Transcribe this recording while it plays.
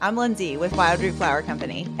I'm Lindsay with Wild Root Flower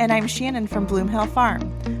Company. And I'm Shannon from Bloom Hill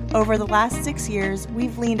Farm. Over the last 6 years,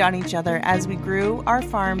 we've leaned on each other as we grew our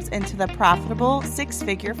farms into the profitable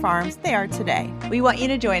six-figure farms they are today. We want you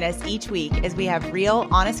to join us each week as we have real,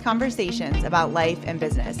 honest conversations about life and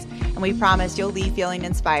business. And we promise you'll leave feeling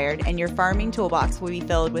inspired and your farming toolbox will be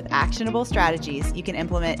filled with actionable strategies you can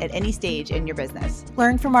implement at any stage in your business.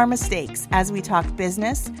 Learn from our mistakes as we talk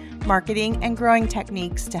business, marketing, and growing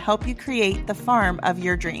techniques to help you create the farm of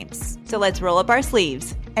your dreams. So let's roll up our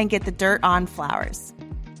sleeves and get the dirt on flowers.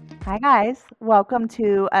 Hi guys, welcome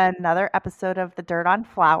to another episode of The Dirt on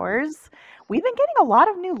Flowers. We've been getting a lot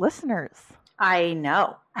of new listeners. I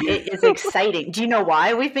know. It is exciting. Do you know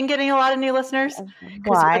why we've been getting a lot of new listeners?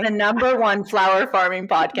 Because we're the number one flower farming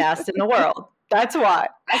podcast in the world. That's why.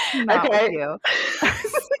 Okay. You.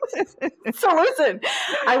 So listen,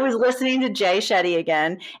 I was listening to Jay Shetty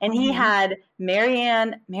again, and he had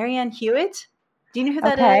Marianne Hewitt. Do you know who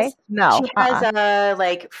that is? No. She has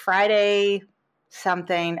a Friday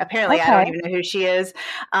something. Apparently, I don't even know who she is.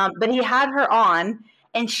 But he had her on,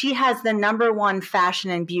 and she has the number one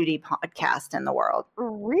fashion and beauty podcast in the world.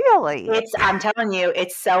 Really? I'm telling you,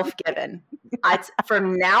 it's self-given.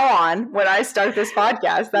 From now on, when I start this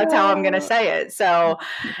podcast, that's how I'm going to say it. So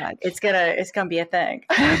it's gonna be a thing.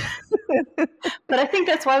 But I think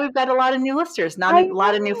that's why we've got a lot of new listeners, a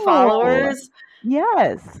lot of new followers.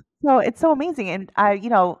 Yes. So it's so amazing. And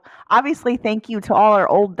obviously thank you to all our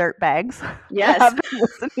old dirt bags. Yes.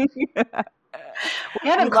 We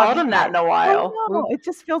haven't called them that in a while. No, it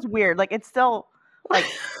just feels weird. Like it's still it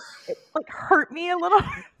hurt me a little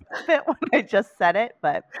bit when I just said it,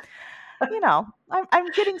 but I'm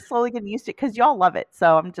slowly getting used to it because y'all love it.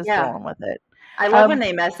 So I'm just rolling with it. I love when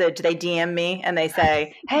they DM me and they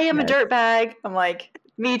say, "Hey, I'm a dirt bag." I'm like,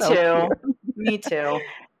 "Me too. Me too."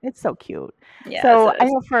 It's so cute. Yeah, so I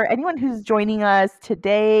know for anyone who's joining us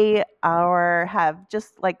today or have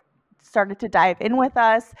just started to dive in with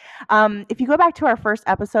us, if you go back to our first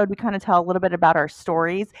episode, we kind of tell a little bit about our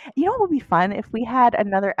stories. You know what would be fun if we had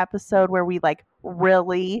another episode where we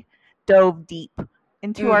really dove deep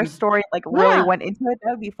into our story, really went into it.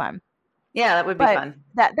 That would be fun. Yeah, that would be fun.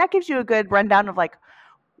 That gives you a good rundown of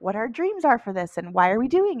what our dreams are for this and why are we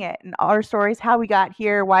doing it and our stories, how we got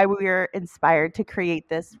here, why we were inspired to create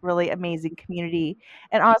this really amazing community.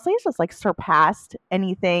 And honestly, it's just surpassed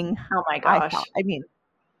anything. Oh my gosh.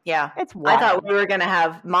 Yeah. It's wild. I thought we were going to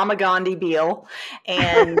have Mama Gandhi Beal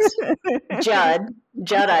and Judd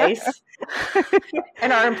Ice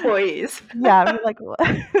and our employees. Yeah.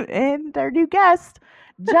 And our new guest,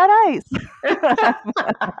 Judd Ice.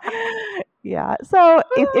 Yeah. So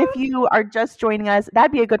if you are just joining us,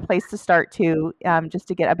 that'd be a good place to start too, just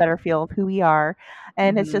to get a better feel of who we are.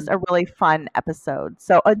 And it's just a really fun episode.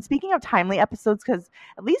 So speaking of timely episodes, because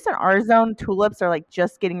at least in our zone, tulips are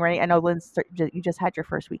just getting ready. I know, Lynn, you just had your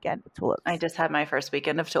first weekend with tulips. I just had my first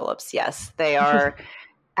weekend of tulips. Yes, they are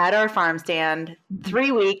at our farm stand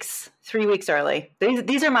 3 weeks early.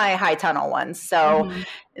 These are my high tunnel ones. So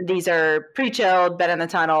these are pre-chilled, been in the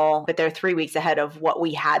tunnel, but they're 3 weeks ahead of what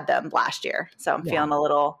we had them last year. So I'm feeling a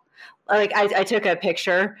little I took a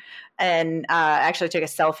picture and actually took a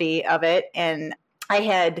selfie of it. And I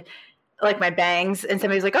had my bangs and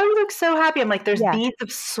somebody's like, "Oh, you look so happy." I'm like, there's beads of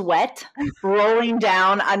sweat rolling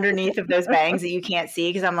down underneath of those bangs that you can't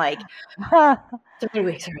see. Cause I'm 3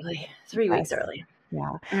 weeks early, 3 weeks early.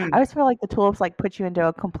 Yeah. I always feel like the tulips put you into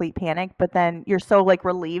a complete panic, but then you're so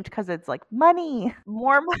relieved because it's money,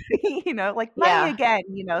 more money, money again,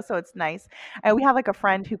 so it's nice. And we have a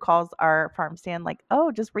friend who calls our farm stand "Oh,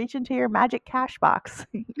 just reach into your magic cash box."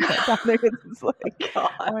 Down there, it's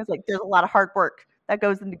I was there's a lot of hard work that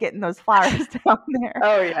goes into getting those flowers down there.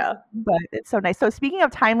 Oh yeah. But it's so nice. So speaking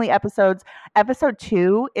of timely episodes, episode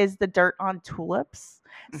 2 is the dirt on tulips.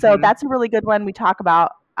 So that's a really good one. We talk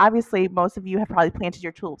about, obviously, most of you have probably planted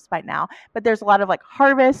your tulips by now, but there's a lot of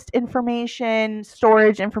harvest information,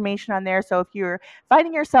 storage information on there. So if you're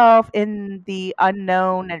finding yourself in the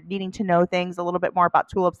unknown and needing to know things a little bit more about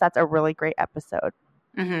tulips, that's a really great episode.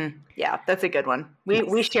 Yeah, that's a good one.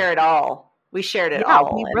 We share it all. We shared it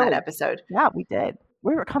all in that episode. Yeah, we did.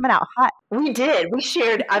 We were coming out hot. We did. We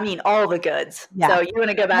shared, all the goods. Yeah. So you want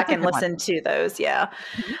to go back and listen to those. Yeah.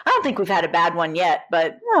 I don't think we've had a bad one yet,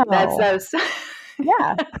 but that's those.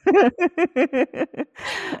 Yeah.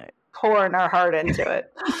 Pouring our heart into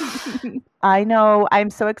it. I know. I'm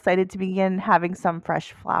so excited to begin having some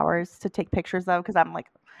fresh flowers to take pictures of because I'm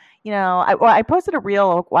I posted a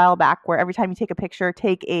reel a while back where every time you take a picture,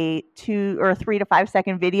 take a 2 or 3 to 5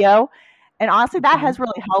 second video. And honestly, that has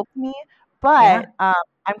really helped me. But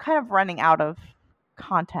I'm kind of running out of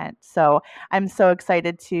content. So I'm so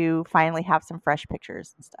excited to finally have some fresh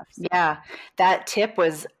pictures and stuff. So. Yeah, that tip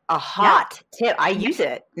was a hot tip. I use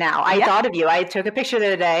it now. I thought of you. I took a picture the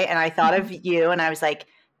other day and I thought of you and I was like,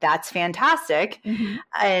 that's fantastic.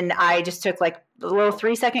 And I just took like a little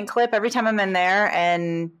 3-second clip every time I'm in there.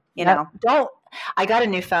 And, you know, I got a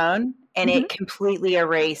new phone and it completely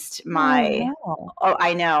erased my,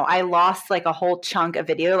 I know. I lost like a whole chunk of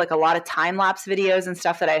video, like a lot of time lapse videos and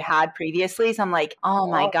stuff that I'd had previously. So I'm like, oh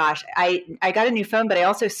my gosh, I got a new phone, but I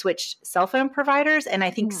also switched cell phone providers. And I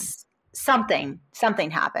think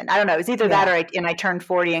something happened. I don't know. It was either that or I turned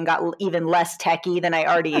 40 and got even less techie than I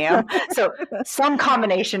already am. So some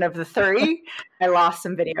combination of the three, I lost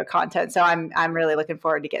some video content. So I'm really looking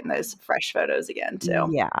forward to getting those fresh photos again too.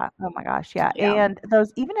 Yeah. Oh my gosh. Yeah. And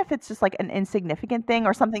those, even if it's just like an insignificant thing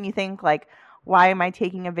or something you think like, why am I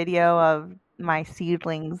taking a video of my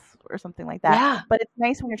seedlings or something like that? Yeah. But it's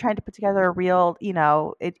nice when you're trying to put together a reel, you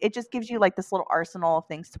know, it just gives you like this little arsenal of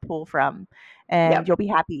things to pull from, and you'll be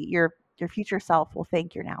happy. Your future self will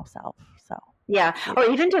thank your now self. So yeah. Or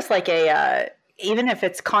even just like even if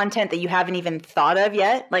it's content that you haven't even thought of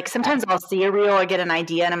yet, like sometimes I'll see a reel or get an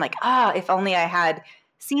idea and I'm like, if only I had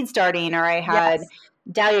seed starting or I had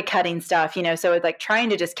dahlia cutting stuff, you know, so it's like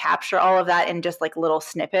trying to just capture all of that in just like little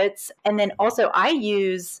snippets. And then also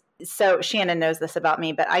so Shannon knows this about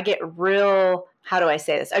me, but I get how do I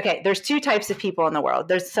say this? Okay. There's two types of people in the world.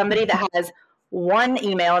 There's somebody that has one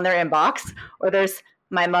email in their inbox, or there's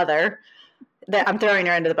my mother that I'm throwing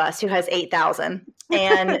her under the bus, who has 8,000.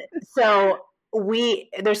 And so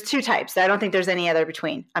there's two types. I don't think there's any other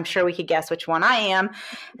between. I'm sure we could guess which one I am.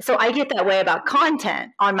 So I get that way about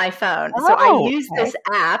content on my phone. So I use this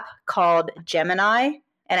app called Gemini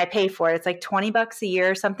and I pay for it. It's like $20 a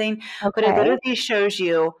year or something, but it literally shows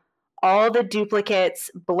you all the duplicates,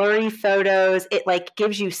 blurry photos. It like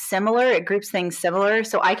gives you it groups things similar.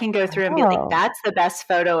 So I can go through and be like, that's the best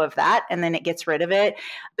photo of that. And then it gets rid of it.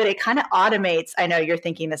 But it kind of automates. I know you're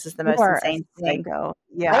thinking this is the most insane thing.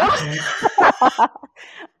 Yeah.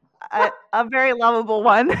 a very lovable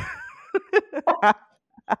one.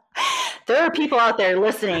 There are people out there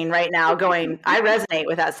listening right now going, I resonate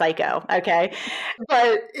with that psycho. Okay.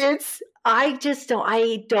 But I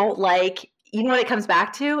don't like, you know what it comes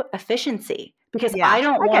back to? Efficiency. Because I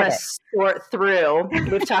don't want to sort through.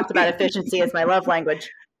 We've talked about efficiency as my love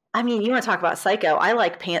language. I mean, you want to talk about psycho. I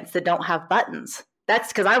like pants that don't have buttons. That's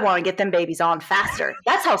because I want to get them babies on faster.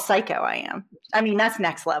 That's how psycho I am. I mean, that's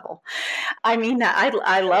next level. I mean,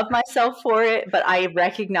 I love myself for it, but I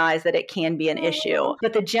recognize that it can be an issue.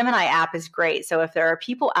 But the Gemini app is great. So if there are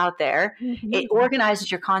people out there, it organizes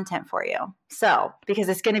your content for you. So, because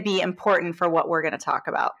it's going to be important for what we're going to talk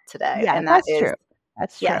about today. Yeah, and that's true.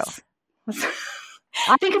 That's true. Yes.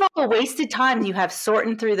 Think of all the wasted time you have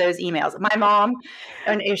sorting through those emails. My mom,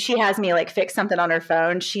 and if she has me like fix something on her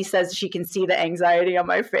phone, she says she can see the anxiety on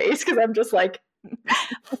my face because I'm just like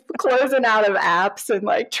closing out of apps and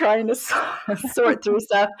like trying to sort through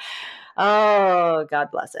stuff. Oh, God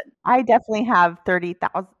bless it. I definitely have 30,000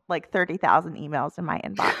 emails in my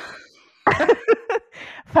inbox.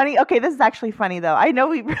 Funny. Okay, this is actually funny though. I know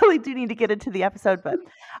we really do need to get into the episode, but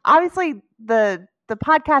obviously the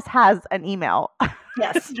podcast has an email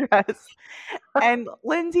address. And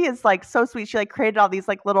Lindsay is like so sweet. She like created all these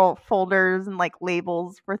like little folders and like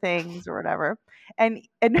labels for things or whatever. And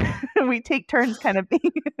we take turns kind of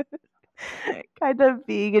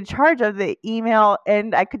being in charge of the email.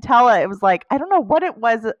 And I could tell it was like, I don't know what it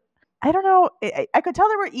was. I don't know. I could tell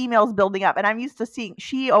there were emails building up, and I'm used to seeing,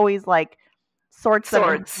 she always like sorts them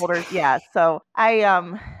in folders. Yeah. So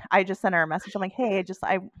I just sent her a message. I'm like, hey,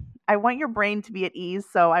 I want your brain to be at ease.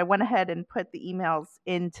 So I went ahead and put the emails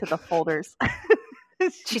into the folders.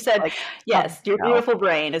 She said, like, yes, your beautiful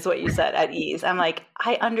brain is what you said, at ease. I'm like,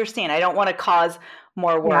 I understand. I don't want to cause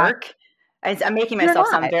more work. Yeah. I'm making myself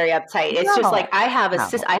sound very uptight. It's just like, I have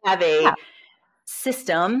a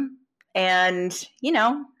system, and you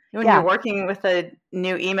know, when you're working with a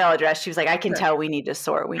new email address, she was like, I can tell we need to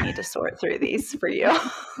sort through these for you.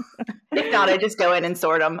 If not, I just go in and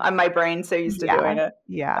sort them. My brain's so used to doing it.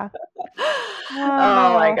 Yeah.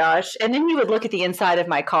 Oh my gosh. And then you would look at the inside of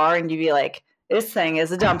my car and you'd be like, this thing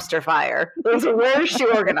is a dumpster fire. Where is she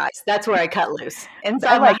organized? That's where I cut loose.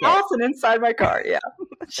 Inside my house and inside my car. Yeah.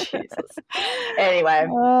 Jesus. Anyway.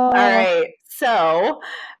 All right. So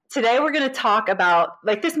today we're going to talk about,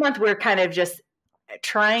 like, this month we're kind of just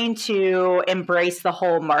trying to embrace the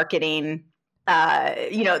whole marketing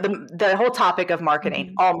the whole topic of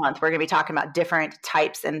marketing all month. We're going to be talking about different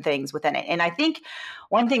types and things within it. And I think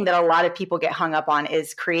one thing that a lot of people get hung up on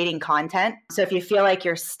is creating content. So if you feel like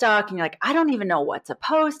you're stuck and you're like, I don't even know what to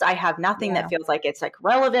post, I have nothing that feels like it's like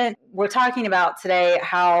relevant. We're talking about today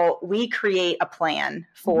how we create a plan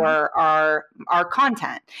for our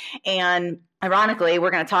content. And ironically,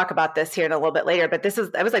 we're going to talk about this here in a little bit later, but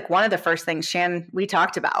that was like one of the first things, Shan, we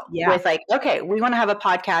talked about with like, okay, we want to have a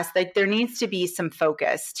podcast. Like there needs to be some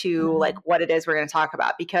focus to like what it is we're going to talk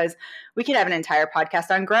about, because we could have an entire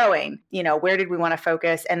podcast on growing, where did we want to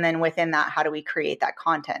focus? And then within that, how do we create that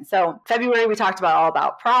content? So February, we talked about all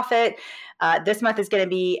about profit. This month is going to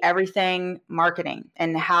be everything marketing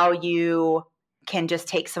and how you can just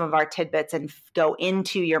take some of our tidbits and go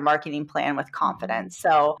into your marketing plan with confidence.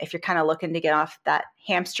 So if you're kind of looking to get off that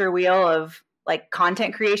hamster wheel of like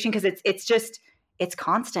content creation, because it's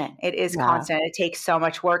constant. It is constant. It takes so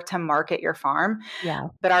much work to market your farm. Yeah.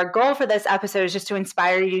 But our goal for this episode is just to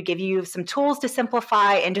inspire you, to give you some tools to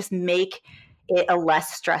simplify and just make it a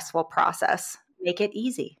less stressful process. Make it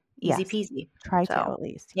easy peasy. Try to at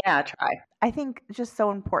least. Yeah, try. I think just so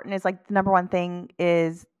important is like the number one thing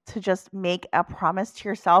is to just make a promise to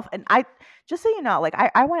yourself. And just so you know, like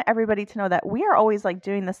I want everybody to know that we are always like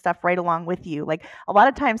doing this stuff right along with you. Like a lot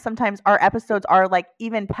of times, sometimes our episodes are like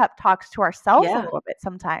even pep talks to ourselves a little bit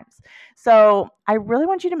sometimes. So I really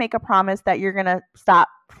want you to make a promise that you're going to stop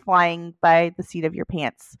flying by the seat of your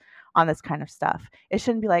pants on this kind of stuff. It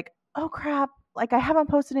shouldn't be like, oh crap, like I haven't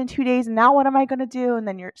posted in 2 days and now what am I going to do? And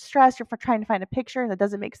then you're stressed, you're trying to find a picture that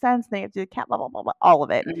doesn't make sense. And then you have to do the cat, blah, blah, blah, blah, all of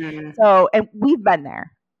it. So, and we've been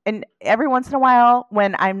there. And every once in a while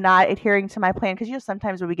when I'm not adhering to my plan, because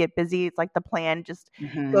sometimes when we get busy, it's like the plan just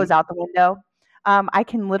goes out the window. I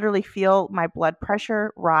can literally feel my blood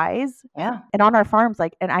pressure rise. Yeah. And on our farms,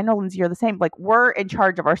 like, and I know, Lindsay, you're the same, like we're in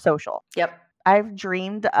charge of our social. Yep. I've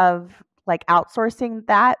dreamed of like outsourcing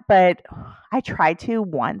that, but I tried to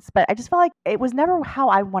once, but I just felt like it was never how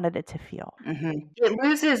I wanted it to feel. It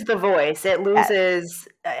loses the voice. It loses,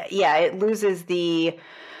 it loses the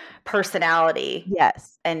personality.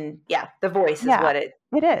 Yes. And the voice is what it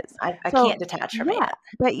is. I can't detach from it.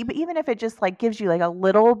 But even if it just like gives you like a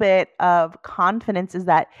little bit of confidence, is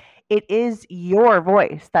that it is your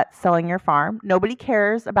voice that's selling your farm. Nobody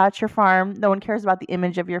cares about your farm. No one cares about the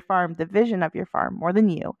image of your farm, the vision of your farm more than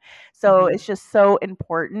you. So it's just so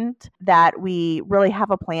important that we really have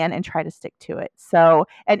a plan and try to stick to it. So,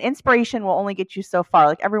 and inspiration will only get you so far.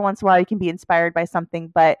 Like every once in a while you can be inspired by something,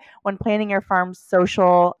 but when planning your farm's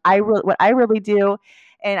social, what I really do,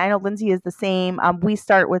 and I know Lindsay is the same, we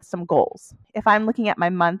start with some goals. If I'm looking at my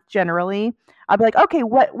month generally, I'll be like, okay,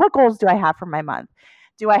 what goals do I have for my month?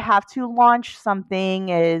 Do I have to launch something?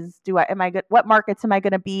 What markets am I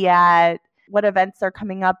going to be at? What events are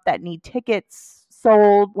coming up that need tickets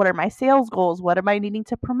sold? What are my sales goals? What am I needing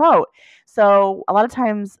to promote? So a lot of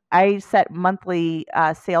times I set monthly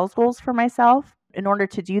sales goals for myself. In order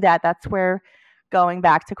to do that, that's where going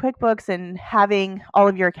back to QuickBooks and having all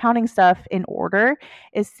of your accounting stuff in order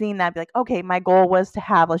is seeing that, be like, okay, my goal was to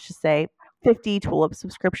have, let's just say 50 Tulip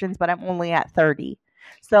subscriptions, but I'm only at 30.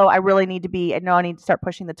 So I really need to start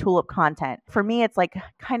pushing the Tulip content. For me, it's like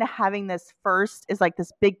kind of having this first is like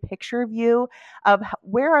this big picture view of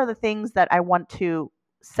where are the things that I want to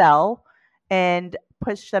sell and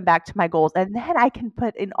push them back to my goals. And then I can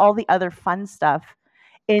put in all the other fun stuff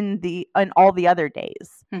in all the other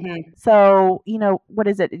days. So, what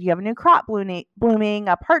is it? Do you have a new crop blooming,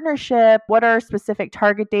 a partnership? What are specific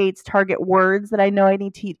target dates, target words that I know I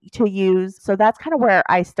need to use? So that's kind of where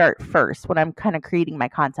I start first when I'm kind of creating my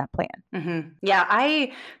content plan. Yeah,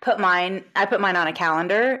 I put mine on a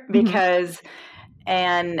calendar because,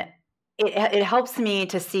 and it helps me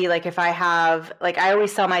to see, like, if I have, like, I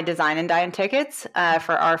always sell my design and dine tickets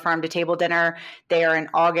for our farm to table dinner. They are in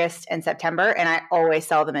August and September, and I always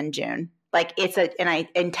sell them in June. Like and I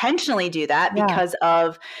intentionally do that because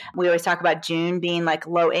of, we always talk about June being like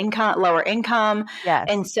lower income. Yes.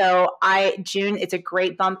 And so June, it's a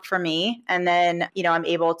great bump for me. And then, I'm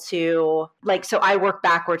able to so I work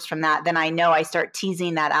backwards from that. Then I know I start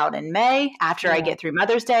teasing that out in May after I get through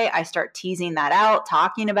Mother's Day. I start teasing that out,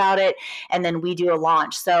 talking about it. And then we do a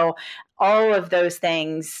launch. So all of those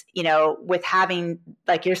things, with having,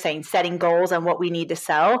 like you're saying, setting goals on what we need to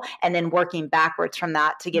sell and then working backwards from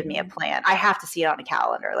that to give me a plan. I have to see it on a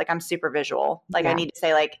calendar. Like I'm super visual. Like I need to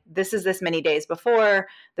say, like, this is this many days before,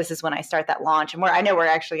 this is when I start that launch. And I know we're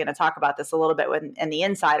actually going to talk about this a little bit in the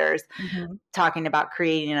insiders, talking about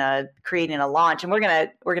creating a launch. And we're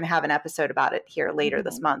going to have an episode about it here later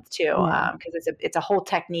this month too. Because it's a whole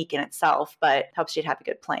technique in itself, but it helps you to have a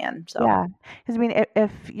good plan. So yeah. Because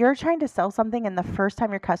if you're trying to sell something and the first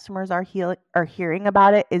time your customers are hearing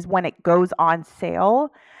about it is when it goes on sale,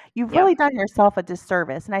 you've really done yourself a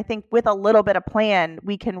disservice. And I think with a little bit of plan,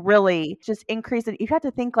 we can really just increase it. You have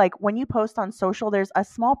to think like when you post on social, there's a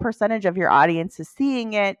small percentage of your audience is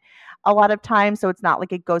seeing it a lot of times. So it's not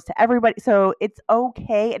like it goes to everybody. So it's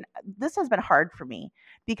okay. And this has been hard for me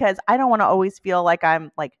because I don't want to always feel like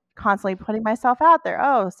I'm like constantly putting myself out there.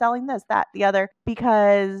 Oh, selling this, that, the other,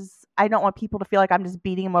 because I don't want people to feel like I'm just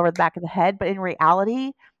beating them over the back of the head. But in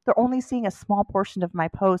reality, they're only seeing a small portion of my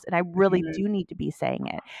post, and I really do need to be saying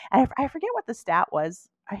it. And I forget what the stat was.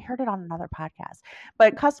 I heard it on another podcast.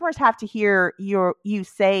 But customers have to hear you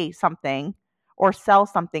say something or sell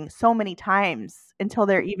something so many times until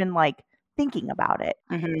they're even like thinking about it.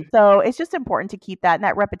 So it's just important to keep that. And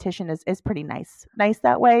that repetition is pretty nice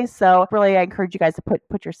that way. So really, I encourage you guys to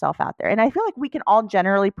put yourself out there. And I feel like we can all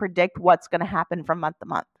generally predict what's going to happen from month to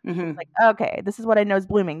month. It's like, okay, this is what I know is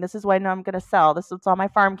blooming. This is what I know I'm going to sell. This is what's on my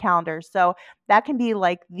farm calendar. So that can be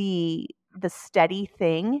like the steady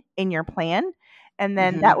thing in your plan. And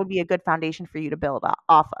then that would be a good foundation for you to build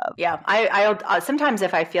off of. Yeah. I sometimes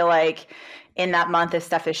if I feel like in that month if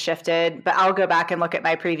stuff is shifted, but I'll go back and look at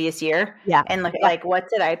my previous year and look at like, what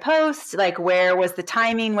did I post? Like, where was the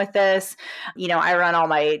timing with this? You know, I run all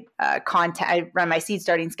my content. I run my seed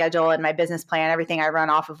starting schedule and my business plan, everything I run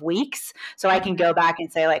off of weeks. So I can go back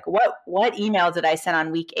and say like, what email did I send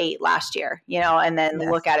on week 8 last year? You know, and then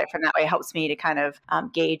look at it from that way. It helps me to kind of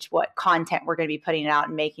gauge what content we're going to be putting out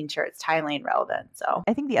and making sure it's timely and relevant. So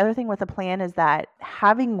I think the other thing with a plan is that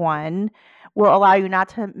having one will allow you not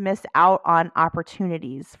to miss out on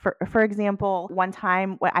opportunities. For example, one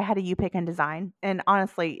time I had a U-Pick in design, and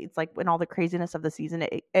honestly, it's like in all the craziness of the season,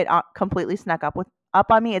 it completely snuck up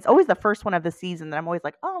on me. It's always the first one of the season that I'm always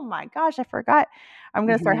like, oh my gosh, I forgot I'm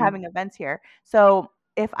going to start having events here. So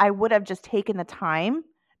if I would have just taken the time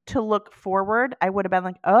to look forward, I would have been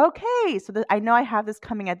like, okay, so I know I have this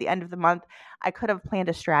coming at the end of the month. I could have planned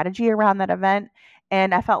a strategy around that event.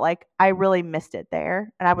 And I felt like I really missed it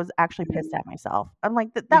there. And I was actually pissed at myself. I'm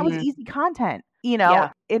like, that was easy content, you know,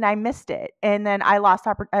 and I missed it. And then I lost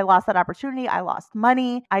that opportunity. I lost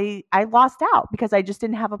money. I lost out because I just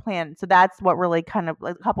didn't have a plan. So that's what really kind of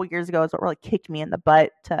like a couple years ago is what really kicked me in the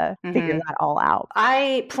butt to figure that all out.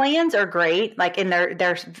 Plans are great. Like, and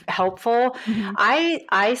they're helpful.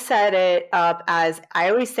 I set it up as, I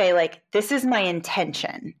always say like, this is my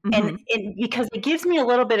intention. And because it gives me a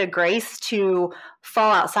little bit of grace to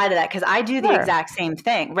fall outside of that. Cause I do the exact same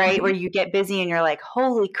thing, right? Where you get busy and you're like,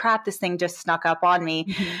 holy crap, this thing just snuck up on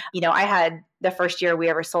me. You know, I had the first year we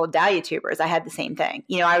ever sold Dahlia tubers, I had the same thing.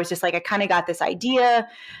 You know, I was just like, I kind of got this idea.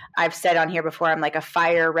 I've said on here before, I'm like a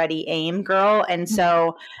fire ready aim girl. And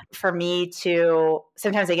so for me to,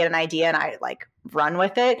 sometimes I get an idea and I like run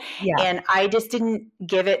with it. And I just didn't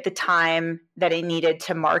give it the time that it needed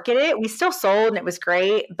to market it. We still sold and it was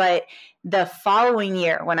great. But the following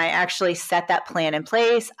year, when I actually set that plan in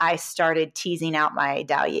place, I started teasing out my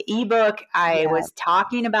Dahlia ebook. I was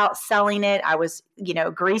talking about selling it. I was, you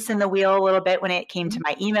know, greasing the wheel a little bit when it came to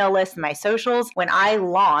my email list and my socials. When I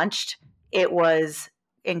launched, it was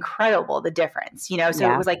incredible, the difference, you know?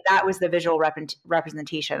 So it was like, that was the visual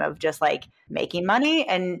representation of just like making money.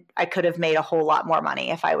 And I could have made a whole lot more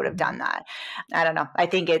money if I would have done that. I don't know. I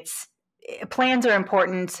think plans are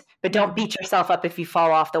important, but don't beat yourself up if you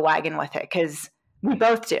fall off the wagon with it. Cause we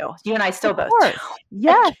both do. You and I still both do.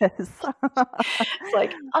 Yes. It's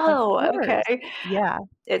like, oh, okay. Yeah.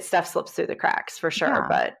 Stuff slips through the cracks for sure.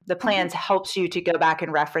 But the plans helps you to go back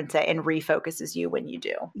and reference it and refocuses you when you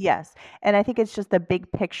do. Yes. And I think it's just the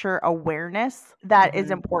big picture awareness that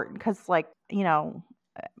is important. Cause like, you know,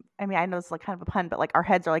 I mean, I know it's like kind of a pun, but like our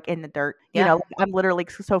heads are like in the dirt, you know, I'm literally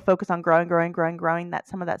so focused on growing that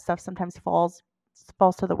some of that stuff sometimes falls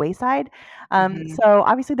to the wayside. So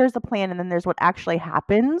obviously there's the plan and then there's what actually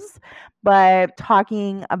happens, but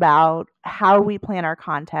talking about how we plan our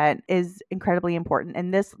content is incredibly important.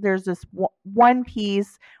 And there's this one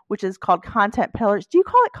piece, which is called content pillars. Do you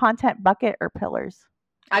call it content bucket or pillars?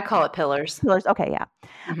 I call it pillars. Pillars. Okay. Yeah.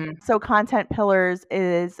 So content pillars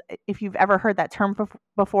is, if you've ever heard that term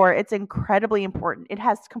before, it's incredibly important. It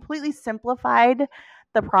has completely simplified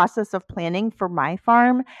the process of planning for my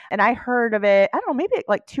farm. And I heard of it, I don't know, maybe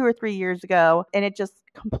like 2 or 3 years ago. And it just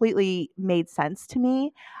completely made sense to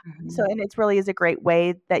me. So, and it really is a great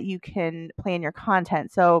way that you can plan your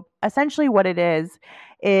content. So, essentially, what it is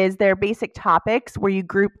they're basic topics where you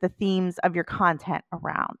group the themes of your content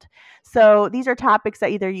around. So, these are topics that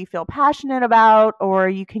either you feel passionate about or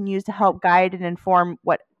you can use to help guide and inform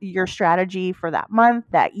what your strategy for that month,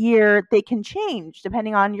 that year. They can change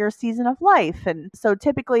depending on your season of life. And so,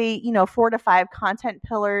 typically, 4 to 5 content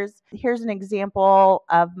pillars. Here's an example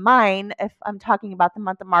of mine. If I'm talking about the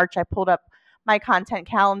month of March, I pulled up my content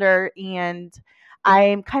calendar and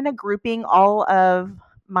I'm kind of grouping all of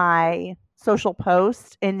my social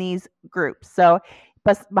posts in these groups. So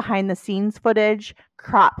behind the scenes footage,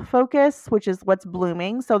 crop focus, which is what's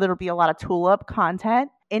blooming. So there'll be a lot of tulip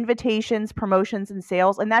content, invitations, promotions, and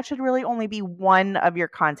sales. And that should really only be one of your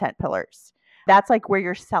content pillars. That's like where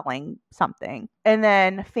you're selling something. And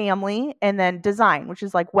then family, and then design, which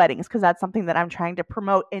is like weddings, because that's something that I'm trying to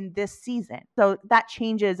promote in this season. So that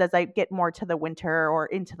changes as I get more to the winter or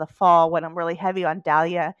into the fall when I'm really heavy on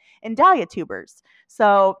dahlia and dahlia tubers.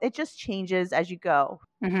 So it just changes as you go.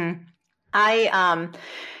 Mm-hmm.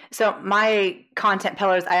 So my content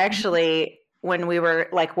pillars, I actually, when we were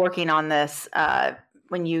like working on this,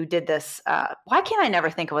 when you did this, why can't I never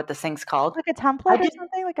think of what this thing's called? Like a template or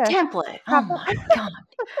something? Like a template. Oh my God.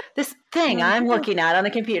 This thing I'm looking at on the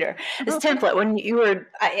computer, this template, when you were,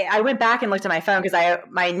 I went back and looked at my phone because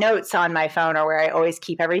my notes on my phone are where I always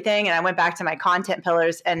keep everything. And I went back to my content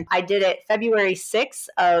pillars and I did it February 6th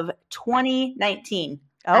of 2019.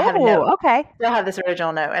 Oh, I have a note. Okay. Still have this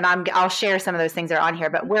original note, and I'll share some of those things that are on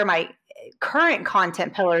here. But where my current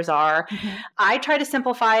content pillars are, I try to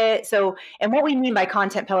simplify it. So, and what we mean by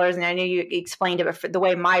content pillars, and I know you explained it, but the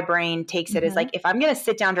way my brain takes it is like, if I'm going to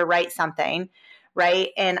sit down to write something, right,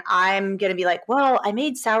 and I'm going to be like, well, I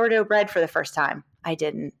made sourdough bread for the first time. I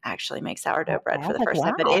didn't actually make sourdough bread for the first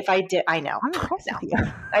time, but if I did, I know. I'm impressed with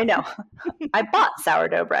you. I know. I bought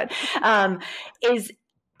sourdough bread.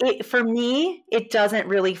 For me, it doesn't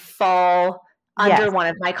really fall under one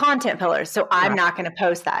of my content pillars. So I'm not going to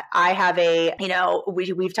post that. I have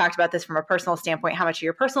we've talked about this from a personal standpoint. How much of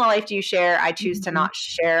your personal life do you share? I choose to not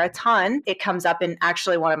share a ton. It comes up in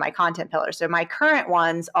actually one of my content pillars. So my current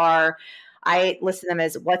ones are, I list them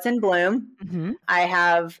as what's in bloom. I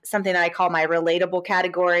have something that I call my relatable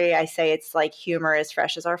category. I say it's like humor as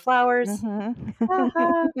fresh as our flowers.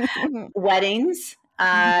 Weddings,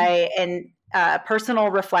 and personal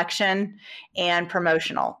reflection and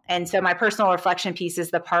promotional. And so my personal reflection piece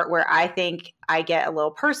is the part where I think I get a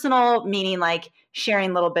little personal, meaning like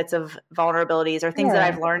sharing little bits of vulnerabilities or things that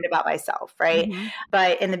I've learned about myself, right?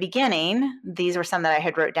 But in the beginning, these were some that I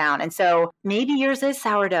had wrote down. And so maybe yours is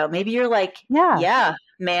sourdough. Maybe you're like, yeah,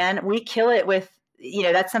 man, we kill it with,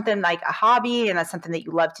 that's something like a hobby and that's something that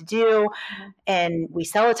you love to do. And we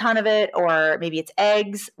sell a ton of it, or maybe it's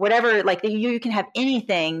eggs, whatever, like you can have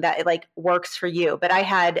anything that like works for you. But I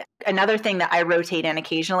had another thing that I rotate in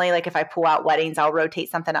occasionally. Like if I pull out weddings, I'll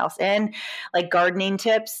rotate something else in, like gardening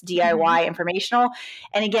tips, DIY informational.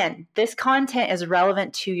 And again, this content is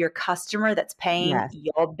relevant to your customer that's paying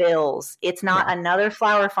your bills. It's not another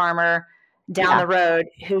flower farmer down the road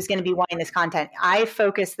who's going to be wanting this content. I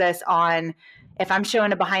focus this on, if I'm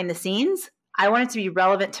showing a behind the scenes, I want it to be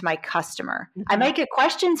relevant to my customer. I might get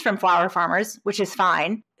questions from flower farmers, which is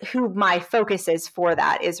fine. Who my focus is for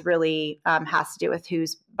that is really has to do with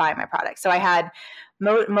who's buying my product. So I had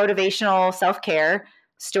motivational self-care,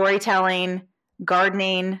 storytelling,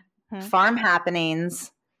 gardening, farm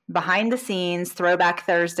happenings, behind the scenes, throwback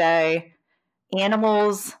Thursday,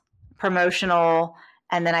 animals, promotional,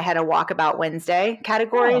 and then I had a walkabout Wednesday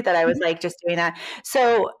category that I was like just doing that.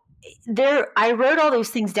 So I wrote all those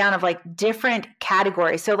things down of like different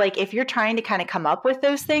categories. So like if you're trying to kind of come up with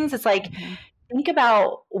those things, it's like, think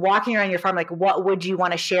about walking around your farm. Like, what would you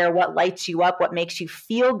want to share? What lights you up? What makes you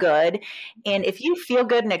feel good? And if you feel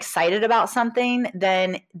good and excited about something,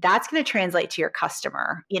 then that's going to translate to your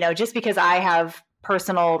customer. Just because I have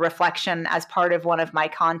personal reflection as part of one of my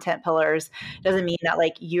content pillars doesn't mean that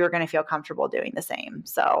like you're going to feel comfortable doing the same.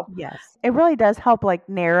 So yes, it really does help like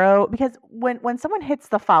narrow, because when someone hits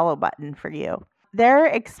the follow button for you, they're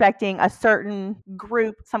expecting a certain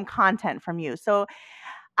group, some content from you. So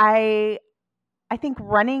I think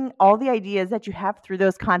running all the ideas that you have through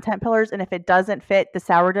those content pillars, and if it doesn't fit, the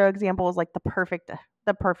sourdough example is like the perfect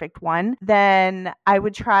one, then I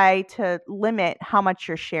would try to limit how much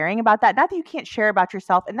you're sharing about that. Not that you can't share about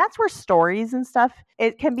yourself, and that's where stories and stuff,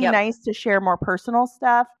 it can be nice to share more personal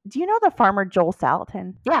stuff. Do you know the farmer Joel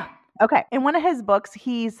Salatin? Yeah. Okay. In one of his books,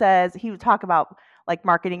 he says, he would talk about like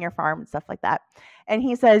marketing your farm and stuff like that. And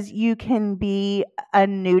he says, you can be a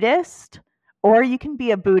nudist or you can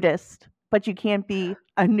be a Buddhist but you can't be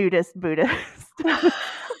a nudist Buddhist.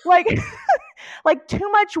 like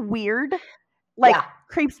too much weird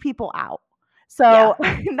creeps people out. So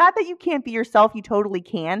not that you can't be yourself, you totally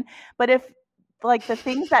can, but if like the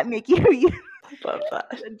things that make you I love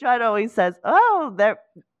that. Judd always says, oh, that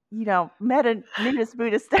met a nudist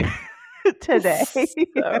Buddhist today.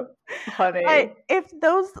 So funny. But if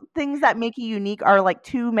those things that make you unique are like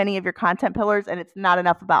too many of your content pillars and it's not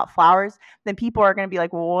enough about flowers, then people are going to be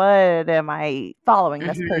like, what am I following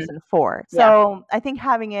this person for? So I think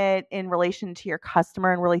having it in relation to your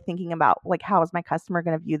customer and really thinking about like, how is my customer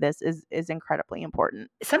going to view this is incredibly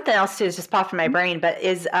important. Something else too is just popped in my brain, but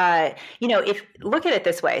is, if look at it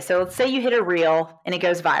this way. So let's say you hit a reel and it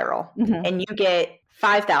goes viral and you get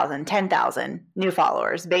 5,000, 10,000 new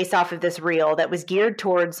followers based off of this reel that was geared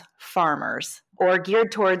towards farmers or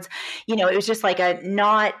geared towards, it was just like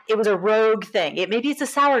it was a rogue thing. Maybe it's a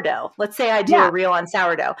sourdough. Let's say I do a reel on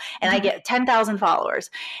sourdough and I get 10,000 followers.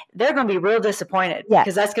 They're going to be real disappointed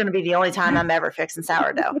because that's going to be the only time I'm ever fixing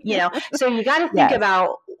sourdough, So you got to think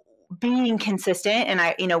about being consistent.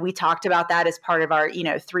 And we talked about that as part of our,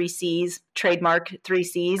 3 C's, trademark 3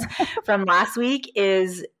 C's from last week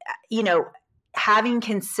is, having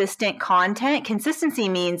consistent content. Consistency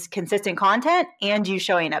means consistent content and you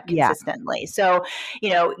showing up consistently. So,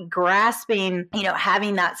 grasping,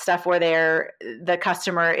 having that stuff where the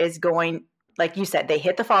customer is going, like you said, they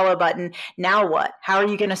hit the follow button. Now what? How are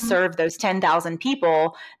you going to serve those 10,000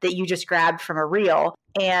 people that you just grabbed from a reel?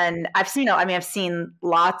 And I've seen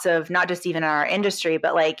lots of, not just even in our industry,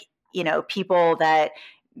 but like, people that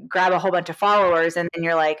grab a whole bunch of followers and then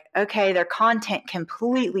you're like, okay, their content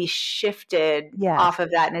completely shifted off of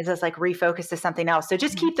that. And it's just like refocused to something else. So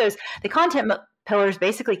just keep the content pillars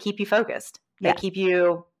basically keep you focused. They keep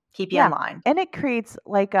you in line. And it creates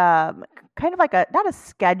like kind of like not a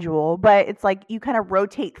schedule, but it's like you kind of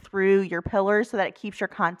rotate through your pillars so that it keeps your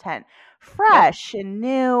content fresh and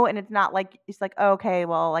new. And it's not like, it's like, okay,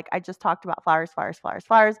 well, like I just talked about flowers.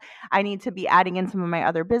 I need to be adding in some of my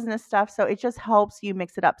other business stuff. So it just helps you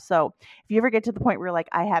mix it up. So if you ever get to the point where you're like,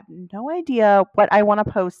 I have no idea what I want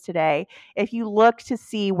to post today, if you look to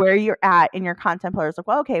see where you're at in your content pillars, like,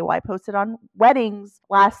 well, okay, well, I posted on weddings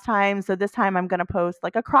last time. So this time I'm going to post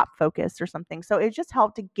like a crop focus or something. So it just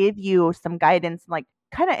helped to give you some guidance, like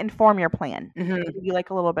kind of inform your plan, give you like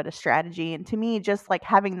a little bit of strategy. And to me, just like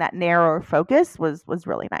having that narrower focus was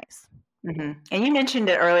really nice. And you mentioned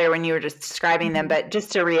it earlier when you were just describing them, but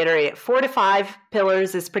just to reiterate, 4 to 5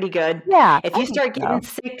 pillars is pretty good. Yeah. If you start getting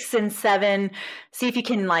 6 and 7, see if you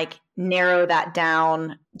can like narrow that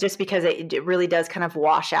down, just because it really does kind of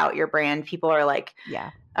wash out your brand. People are like,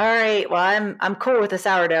 all right, well, I'm cool with the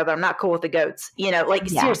sourdough, but I'm not cool with the goats.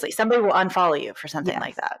 Seriously, somebody will unfollow you for something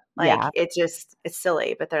like that. Like it's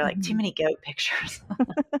silly, but they're like too many goat pictures.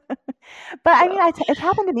 But I mean, it's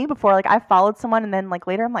happened to me before. Like I followed someone and then like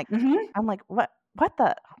later I'm like, why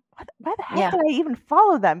the heck did I even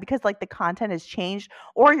follow them? Because like the content has changed,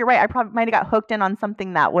 or you're right, I probably might have got hooked in on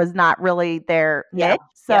something that was not really their niche.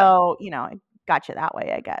 So, it got you that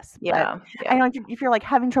way, I guess. But I know if you're like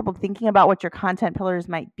having trouble thinking about what your content pillars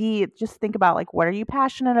might be, just think about like, what are you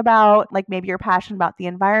passionate about? Like maybe you're passionate about the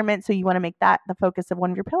environment, so you want to make that the focus of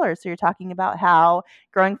one of your pillars. So you're talking about how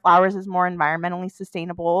growing flowers is more environmentally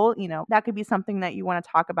sustainable. That could be something that you want to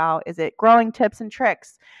talk about. Is it growing tips and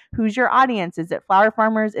tricks? Who's your audience? Is it flower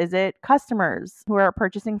farmers? Is it customers who are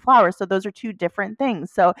purchasing flowers? So those are 2 different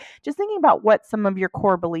things. So just thinking about what some of your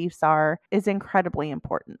core beliefs are is incredibly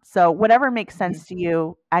important. So whatever makes sense to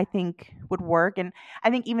you, I think would work. And I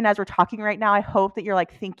think even as we're talking right now, I hope that you're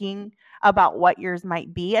like thinking about what yours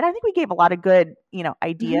might be. And I think we gave a lot of good,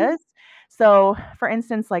 ideas. So for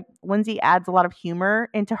instance, like Lindsay adds a lot of humor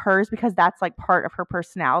into hers because that's like part of her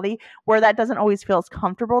personality, where that doesn't always feel as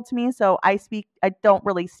comfortable to me. So I don't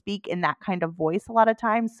really speak in that kind of voice a lot of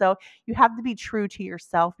times. So you have to be true to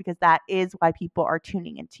yourself because that is why people are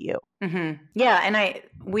tuning into you. Yeah. And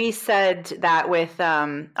we said that with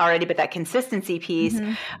already, but that consistency piece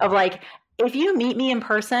of like, if you meet me in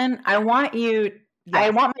person, I want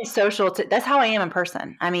my social that's how I am in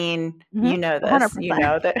person. I mean, you know this, 100%. you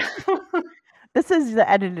know that. This is the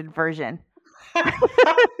edited version.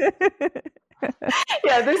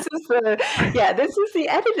 This is the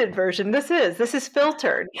edited version. This is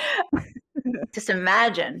filtered. Just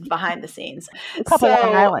imagine behind the scenes. A couple of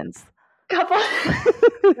Long Islands.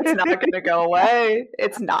 It's not going to go away.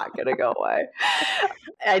 It's not going to go away.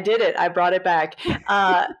 I did it. I brought it back.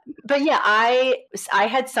 But yeah, I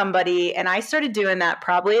had somebody, and I started doing that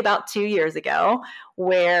probably about 2 years ago,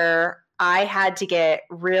 where I had to get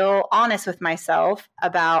real honest with myself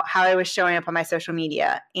about how I was showing up on my social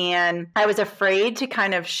media. And I was afraid to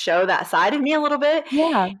kind of show that side of me a little bit.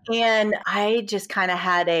 Yeah. And I just kind of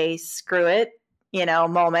had a screw it,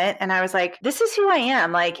 moment. And I was like, this is who I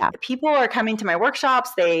am. Like, people are coming to my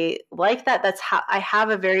workshops. They like that. That's how I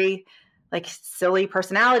have a very silly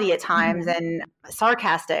personality at times and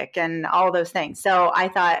sarcastic and all those things. So I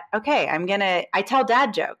thought, okay, I tell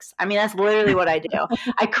dad jokes. I mean, that's literally what I do.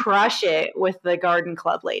 I crush it with the garden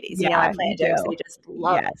club ladies. I plan jokes. They just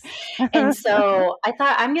love it. And so I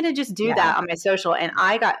thought I'm going to just do that on my social. And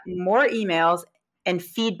I got more emails and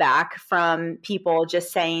feedback from people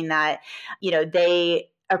just saying that, they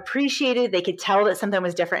appreciated, they could tell that something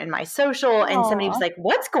was different in my social. And somebody was like,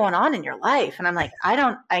 what's going on in your life? And I'm like,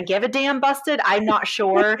 I give a damn busted. I'm not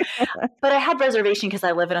sure, but I had reservation because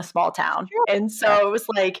I live in a small town. And so it was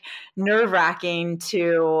nerve wracking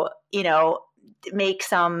to, make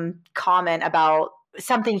some comment about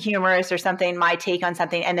something humorous or something, my take on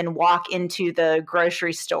something, and then walk into the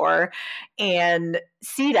grocery store and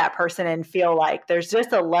see that person and feel like there's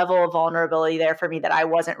just a level of vulnerability there for me that I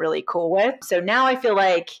wasn't really cool with. So now I feel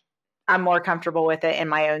like I'm more comfortable with it in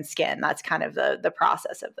my own skin. That's kind of the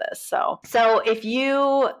process of this. So if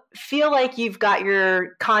you feel like you've got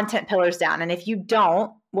your content pillars down, and if you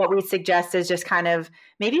don't, what we suggest is just kind of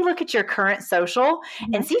maybe look at your current social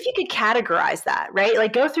and see if you could categorize that, right?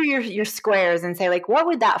 Like go through your squares and say what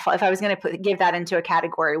would that fall if I was going to give that into a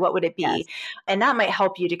category, what would it be? Yes. And that might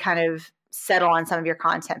help you to kind of settle on some of your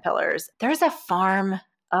content pillars. There's a farm.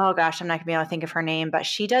 Oh gosh, I'm not gonna be able to think of her name, but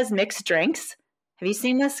she does mixed drinks. Have you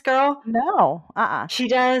seen this girl? No. She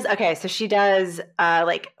does. Okay. So she does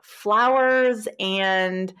flowers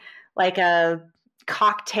and a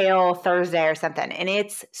cocktail Thursday or something. And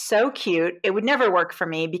it's so cute. It would never work for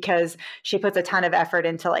me because she puts a ton of effort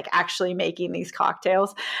into actually making these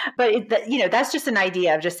cocktails. But that's just an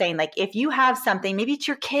idea of just saying if you have something, maybe it's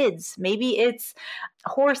your kids, maybe it's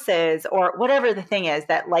horses or whatever the thing is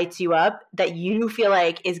that lights you up that you feel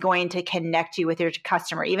like is going to connect you with your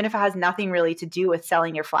customer, even if it has nothing really to do with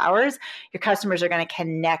selling your flowers, your customers are going to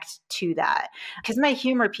connect to that. Because my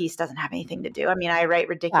humor piece doesn't have anything to do. I mean, I write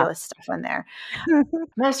ridiculous stuff in there,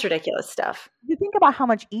 most ridiculous stuff. You think about how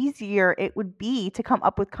much easier it would be to come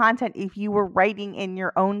up with content if you were writing in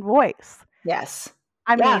your own voice. Yes.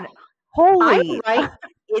 I mean, holy.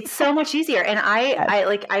 It's so much easier. And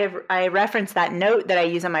I reference that note that I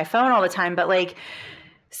use on my phone all the time, but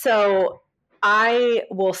so I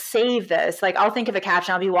will save this. I'll think of a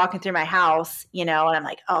caption. I'll be walking through my house, and I'm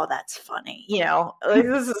like, oh, that's funny.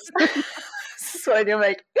 This is what I do.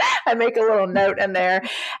 I make a little note in there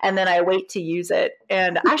and then I wait to use it.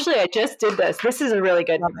 And actually I just did this. This is a really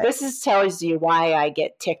good, this tells you why I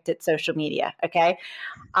get ticked at social media. Okay.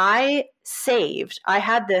 I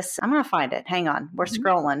had this, I'm going to find it. Hang on. We're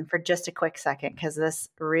scrolling for just a quick second because this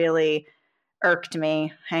really irked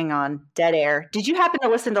me. Hang on. Dead air. Did you happen to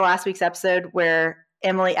listen to last week's episode where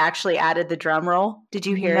Emily actually added the drum roll? Did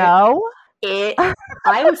you hear it? No.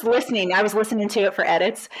 I was listening to it for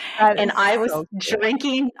edits and I was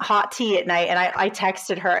drinking hot tea at night and I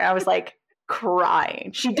texted her and I was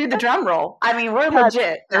crying. She did the drum roll. I mean, we're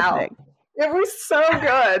legit now. It was so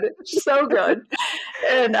good. So good.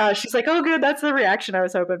 And she's like, oh, good. That's the reaction I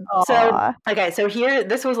was hoping. Aww. So here,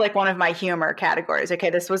 this was one of my humor categories. Okay.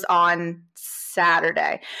 This was on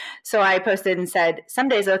Saturday. So I posted and said, some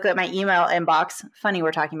days I look at my email inbox. Funny,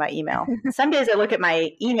 we're talking about email. Some days I look at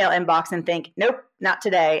my email inbox and think, nope, not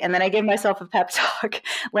today. And then I give myself a pep talk.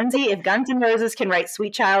 Lindsay, if Guns N' Roses can write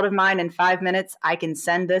Sweet Child of Mine in 5 minutes, I can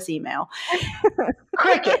send this email.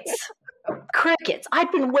 Crickets.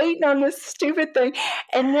 I've been waiting on this stupid thing.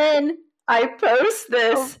 And then I post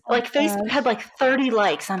this, Facebook had 30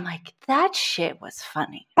 likes. I'm like, that shit was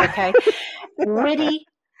funny. Okay. Witty.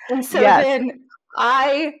 And so then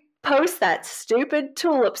I post that stupid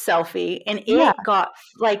tulip selfie and it got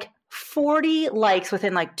 40 likes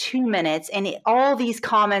within 2 minutes. And all these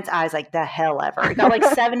comments, I was like, the hell ever. It got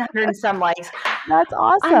 700 and some likes. That's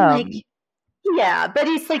awesome. I'm yeah, but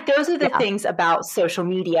it's those are the things about social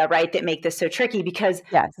media, right, that make this so tricky because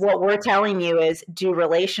what we're telling you is do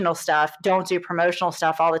relational stuff, don't do promotional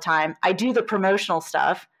stuff all the time. I do the promotional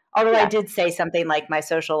stuff, although I did say something like my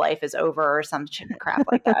social life is over or some crap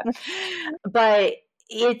like that. But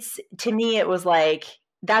to me, it was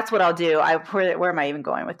that's what I'll do. Where am I even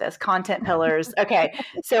going with this? Content pillars. Okay,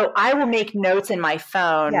 so I will make notes in my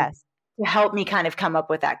phone. Yes. To help me kind of come up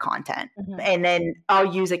with that content. And then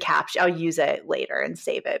I'll use a caption. I'll use it later and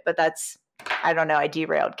save it. But I don't know. I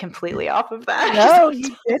derailed completely off of that. No,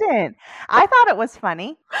 you didn't. I thought it was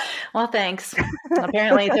funny. Well, thanks.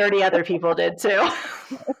 Apparently 30 other people did too.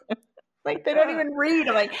 Like they don't even read.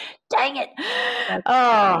 I'm like, dang it. That's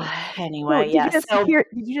Oh, funny. anyway, Did yeah.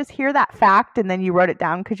 you just hear that fact and then you wrote it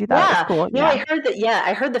down because you thought it was cool? No, I heard that. Yeah,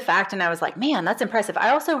 I heard the fact and I was like, man, that's impressive. I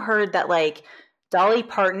also heard that like Dolly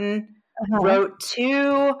Parton wrote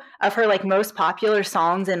 2 of her like most popular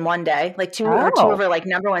songs in one day, like 2 of her like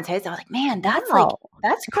number 1 hits. I was like, man, that's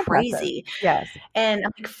crazy. Impressive. Yes. And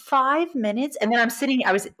I'm like 5 minutes. And then I was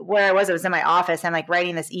in my office. I'm like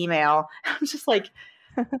writing this email. I'm just like,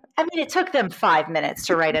 I mean, it took them 5 minutes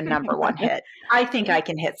to write a number 1 hit. I think I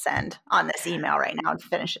can hit send on this email right now and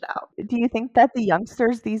finish it out. Do you think that the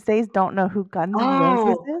youngsters these days don't know who Guns N'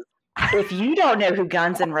 Roses is? If you don't know who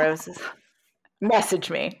Guns N' Roses, message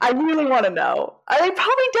me. I really want to know. They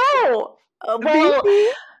probably don't. Well, Maybe.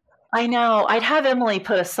 I know. I'd have Emily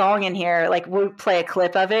put a song in here, like we'll play a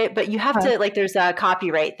clip of it, but you have to like there's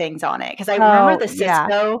copyright things on it. Because I remember the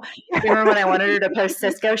Cisco. Remember when I wanted her to post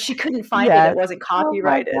Cisco? She couldn't find it. It wasn't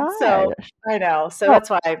copyrighted. So I know. So that's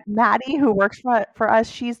why Maddie, who works for us,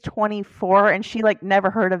 she's 24 and she like never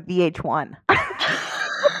heard of VH1.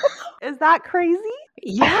 Is that crazy?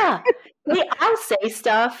 Yeah. I'll say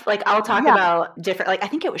stuff like I'll talk about different, like I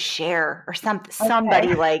think it was Cher or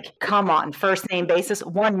somebody like, come on, first name basis,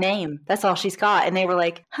 1 name. That's all she's got. And they were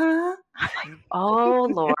like, huh? I'm like, oh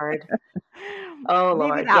Lord. Oh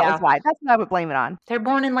Lord. Maybe that was why. That's what I would blame it on. They're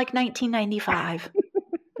born in like 1995.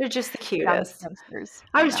 They're just the cutest.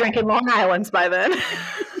 I was drinking Long Islands by then.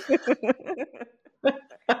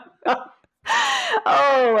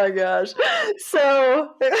 Oh my gosh. So,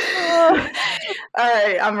 all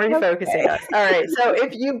right, I'm refocusing us. All right. So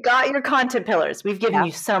if you've got your content pillars, we've given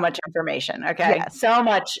you so much information. Okay. Yes. So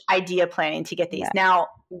much idea planning to get these. Yes. Now,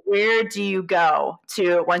 where do you go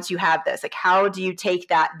to once you have this? Like, how do you take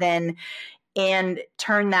that then and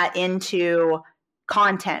turn that into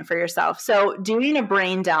content for yourself? So doing a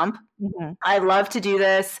brain dump. Mm-hmm. I love to do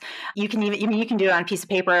this. You can do it on a piece of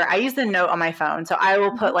paper. I use the note on my phone. So I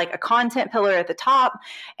will put like a content pillar at the top,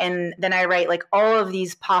 and then I write like all of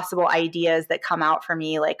these possible ideas that come out for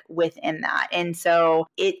me like within that. And so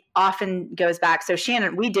it often goes back. So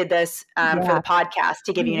Shannon, we did this for the podcast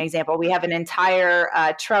to give you an example. We have an entire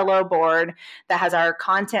Trello board that has our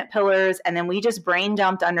content pillars, and then we just brain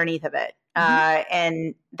dumped underneath of it.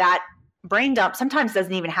 And that brain dump sometimes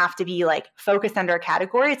doesn't even have to be like focused under a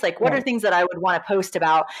category. It's like, what are things that I would want to post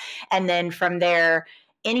about? And then from there,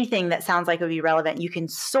 anything that sounds like it would be relevant, you can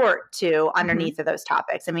sort to underneath of those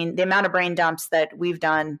topics. I mean, the amount of brain dumps that we've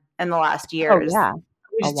done in the last year is,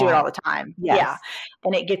 we just do it all the time. Yes. Yeah.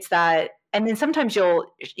 And it gets that. And then sometimes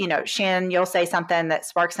Shannon, you'll say something that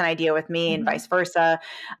sparks an idea with me and vice versa.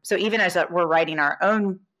 So even as we're writing our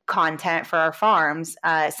own content for our farms,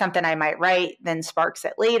 something I might write then sparks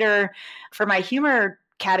it later. For my humor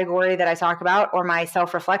category that I talk about, or my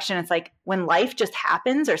self-reflection, it's like when life just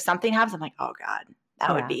happens or something happens, I'm like, oh God,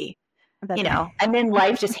 that would be, and then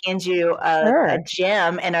life just hands you a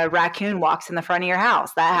gem and a raccoon walks in the front of your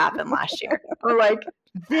house. That happened last year. We're like,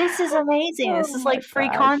 this is amazing. This is like free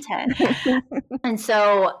content. And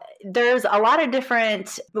so there's a lot of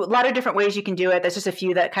different ways you can do it. There's just a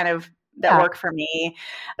few that kind of work for me.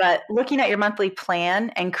 But looking at your monthly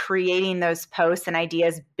plan and creating those posts and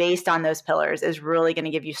ideas based on those pillars is really going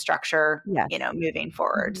to give you structure, moving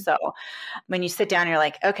forward. So when you sit down, you're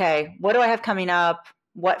like, okay, what do I have coming up?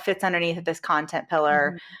 What fits underneath this content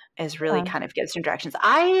pillar is really kind of give some directions.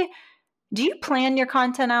 Do you plan your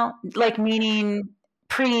content out? Like meaning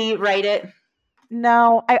pre-write it?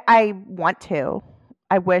 No, I want to.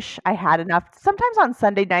 I wish I had enough. Sometimes on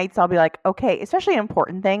Sunday nights, I'll be like, okay, especially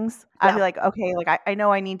important things. I'll be like, okay, like I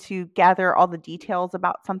know I need to gather all the details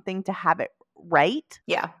about something to have it right.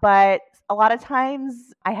 Yeah. But a lot of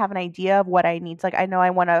times I have an idea of what I need. Like I know I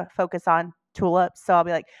want to focus on tulips. So I'll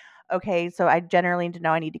be like, okay, so I generally need to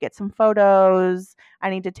know I need to get some photos. I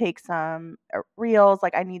need to take some reels.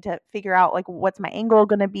 Like I need to figure out like what's my angle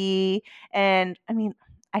going to be. And I mean,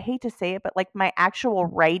 I hate to say it, but like my actual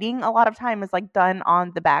writing a lot of time is like done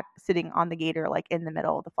on the back, sitting on the gator, like in the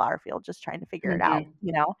middle of the flower field, just trying to figure it out,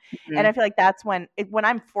 And I feel like that's when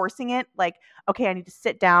I'm forcing it, like, okay, I need to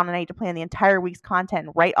sit down and I need to plan the entire week's content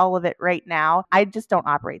and write all of it right now. I just don't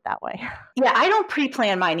operate that way. Yeah, I don't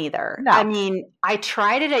pre-plan mine either. No. I mean, I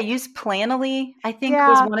tried it. I used Planoly, I think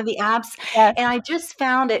was one of the apps. Yes. And I just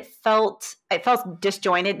found it felt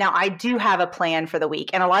disjointed. Now I do have a plan for the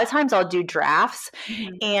week. And a lot of times I'll do drafts.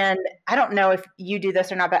 And I don't know if you do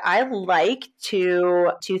this or not, but I like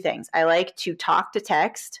two things. I like to talk to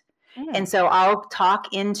text. And so I'll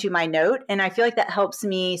talk into my note, and I feel like that helps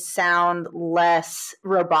me sound less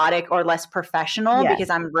robotic or less professional because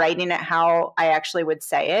I'm writing it how I actually would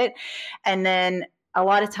say it. And then a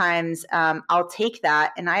lot of times I'll take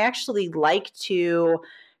that and I actually like to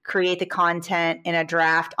create the content in a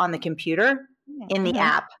draft on the computer in the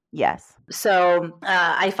app. Yes. So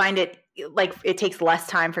I find it like it takes less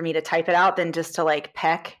time for me to type it out than just to like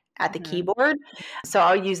peck at the keyboard. So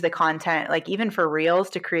I'll use the content, like even for reels,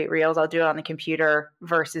 to create reels, I'll do it on the computer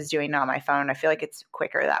versus doing it on my phone. I feel like it's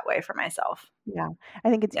quicker that way for myself. Yeah. I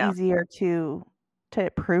think it's easier to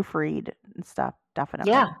proofread and stuff,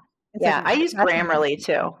 definitely. Yeah. Yeah, I use Grammarly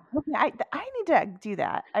too. Okay, I need to do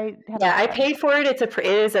that. I pay for it.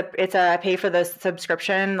 It's a pay for the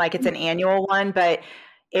subscription, like it's an annual one, but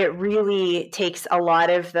it really takes a lot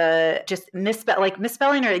of the just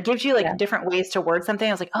misspelling, or it gives you like different ways to word something.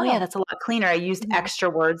 I was like, oh yeah, that's a lot cleaner. I used extra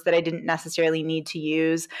words that I didn't necessarily need to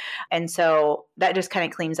use. And so that just kind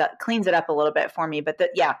of cleans it up a little bit for me. But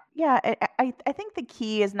I think the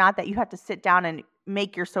key is not that you have to sit down and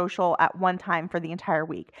make your social at one time for the entire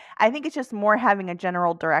week. I think it's just more having a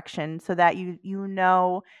general direction so that you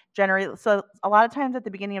know generally. So a lot of times at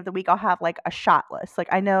the beginning of the week, I'll have like a shot list. Like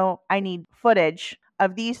I know I need footage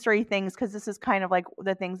of these 3 things because this is kind of like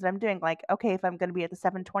the things that I'm doing. Like, okay, if I'm going to be at the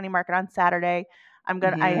 720 market on Saturday, I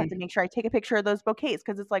have to make sure I take a picture of those bouquets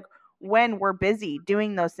because it's like when we're busy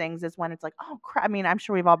doing those things is when it's like, oh crap. I mean, I'm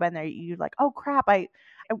sure we've all been there. You're like, oh crap, I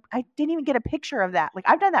didn't even get a picture of that. Like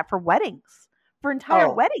I've done that for weddings. For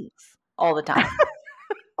entire weddings. All the time.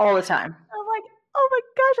 All the time. I'm like, oh my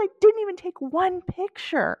gosh, I didn't even take one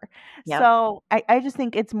picture. Yep. So I just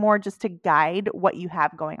think it's more just to guide what you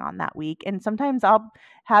have going on that week. And sometimes I'll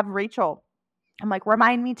have Rachel, I'm like,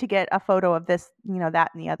 remind me to get a photo of this, that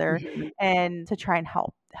and the other, and to try and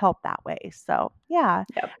help that way. So yeah.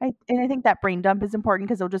 Yep. I think that brain dump is important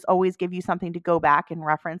because it'll just always give you something to go back and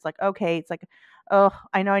reference. Like, okay, it's like, oh,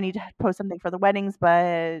 I know I need to post something for the weddings,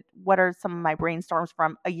 but what are some of my brainstorms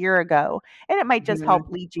from a year ago? And it might just help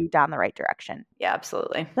lead you down the right direction. Yeah,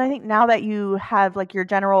 absolutely. So I think now that you have like your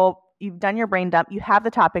general, you've done your brain dump, you have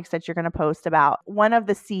the topics that you're going to post about. One of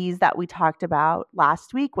the C's that we talked about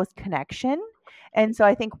last week was connection. And so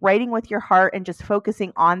I think writing with your heart and just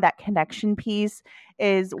focusing on that connection piece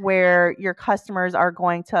is where your customers are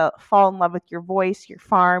going to fall in love with your voice, your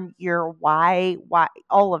farm, your why,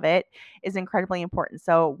 all of it is incredibly important.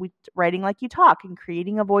 So writing like you talk and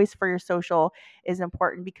creating a voice for your social is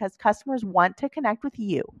important because customers want to connect with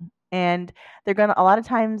you. And they're going to, a lot of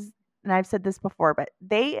times, and I've said this before, but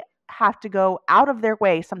they have to go out of their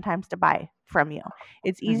way sometimes to buy from you.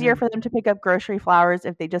 It's easier for them to pick up grocery flowers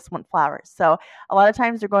if they just want flowers. So a lot of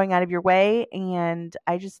times they're going out of your way, and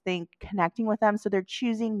I just think connecting with them so they're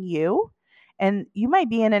choosing you. And you might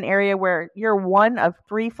be in an area where you're one of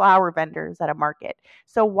 3 flower vendors at a market.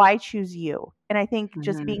 So why choose you? And I think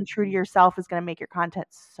just being true to yourself is going to make your content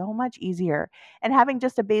so much easier. And having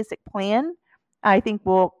just a basic plan, I think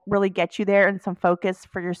will really get you there, and some focus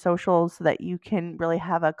for your socials so that you can really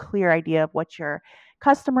have a clear idea of what your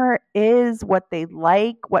customer is, what they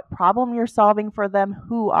like, what problem you're solving for them,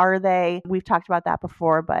 who are they. We've talked about that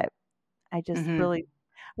before, but I just really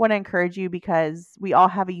want to encourage you because we all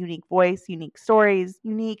have a unique voice, unique stories,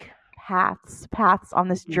 unique paths on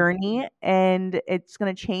this journey, and it's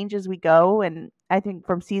going to change as we go. And I think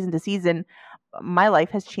from season to season, my life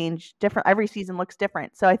has changed different. Every season looks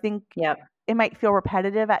different. So I think it might feel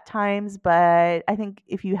repetitive at times, but I think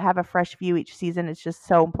if you have a fresh view each season, it's just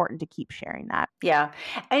so important to keep sharing that. Yeah.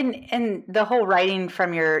 And the whole writing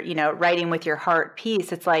from your, writing with your heart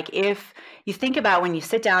piece, it's like if you think about when you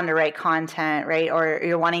sit down to write content, right, or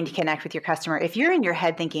you're wanting to connect with your customer, if you're in your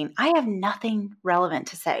head thinking, I have nothing relevant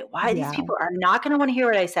to say, why these people are not going to want to hear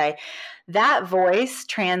what I say, that voice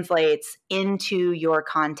translates into your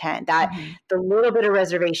content, that the little bit of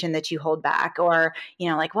reservation that you hold back, or,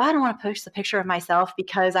 like, well, I don't want to post the picture of myself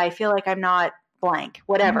because I feel like I'm not blank,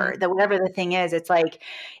 whatever the thing is. It's like,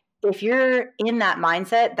 if you're in that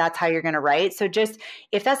mindset, that's how you're going to write. So just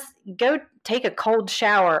go take a cold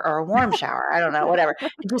shower or a warm shower. I don't know, whatever.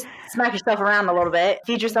 Just smack yourself around a little bit,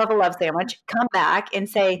 feed yourself a love sandwich, come back and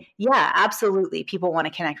say, yeah, absolutely. People want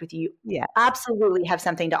to connect with you. Yeah, absolutely have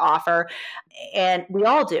something to offer. And we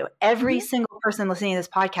all do. Every single person listening to this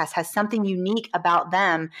podcast has something unique about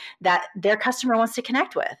them that their customer wants to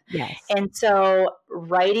connect with. Yes. And so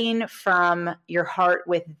writing from your heart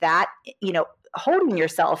with that, holding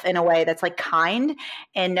yourself in a way that's like kind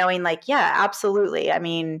and knowing like, yeah, absolutely. I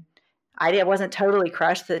mean, I wasn't totally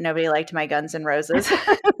crushed that nobody liked my Guns N' Roses.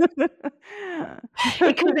 It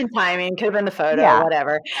could have been timing, could have been the photo,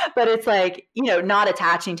 whatever. But it's like, not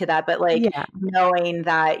attaching to that, but like knowing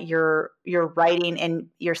that you're writing in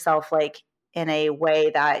yourself like in a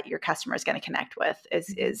way that your customer is going to connect with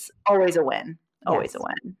is always a win. always a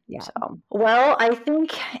win. Yeah. So, well, I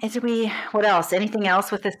think what else? Anything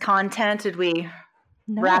else with this content? Did we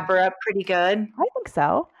wrap her up pretty good? I think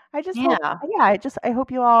so. I just hope, I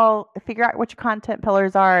hope you all figure out what your content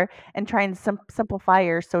pillars are and try and simplify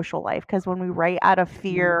your social life. Because when we write out of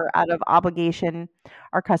fear, out of obligation,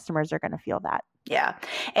 our customers are going to feel that. Yeah.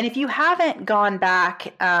 And if you haven't gone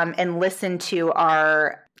back and listened to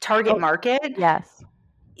our target market, yes,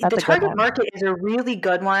 the target market is a really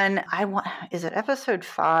good one. Is it episode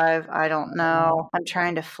 5? I don't know. I'm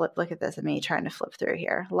trying to flip. Look at this. Me trying to flip through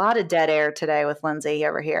here. A lot of dead air today with Lindsay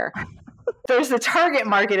over here. There's the target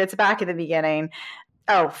market. It's back at the beginning.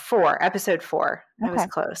 Oh, 4, episode 4. I was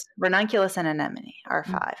close. Ranunculus and anemone are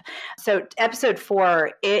 5. So episode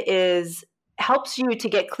 4, helps you to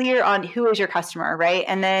get clear on who is your customer, right?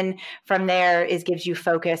 And then from there gives you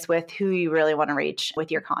focus with who you really want to reach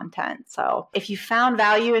with your content. So if you found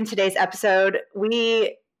value in today's episode,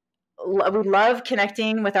 we love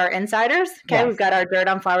connecting with our insiders. Okay. Yes. We've got our Dirt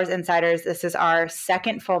on Flowers insiders. This is our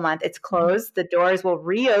second full month. It's closed. The doors will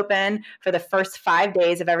reopen for the first 5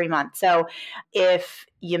 days of every month. So if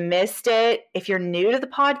you missed it, if you're new to the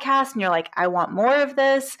podcast and you're like, I want more of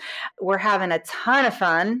this, we're having a ton of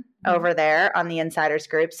fun over there on the insiders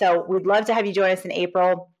group. So we'd love to have you join us in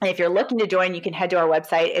April. And if you're looking to join, you can head to our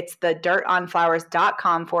website. It's the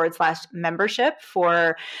dirtonflowers.com/membership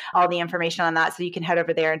for all the information on that. So you can head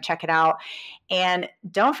over there and check it out. And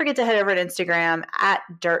don't forget to head over to Instagram at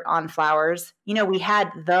Dirt on Flowers. You know, we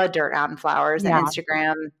had the Dirt on Flowers on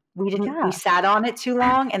Instagram. We sat on it too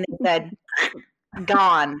long and they said,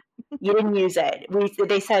 gone. You didn't use it.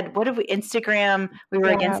 They said, what did we Instagram? We were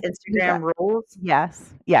against Instagram rules.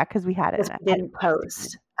 Yes. Yeah, because we had it. We didn't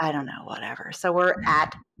post. I don't know, whatever. So we're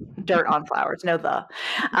at Dirt on Flowers.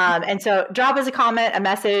 And so drop us a comment, a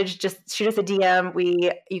message, just shoot us a DM.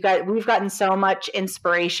 We've gotten so much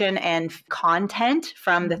inspiration and content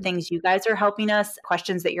from the things you guys are helping us,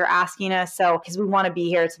 questions that you're asking us. So, because we want to be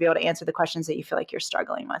here to be able to answer the questions that you feel like you're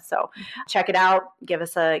struggling with. So check it out. Give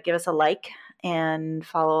us a like and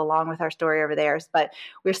follow along with our story over there. But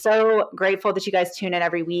we're so grateful that you guys tune in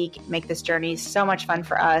every week, make this journey so much fun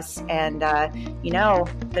for us. And, the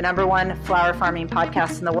 #1 flower farming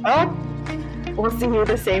podcast in the world. We'll see you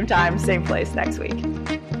the same time, same place next week.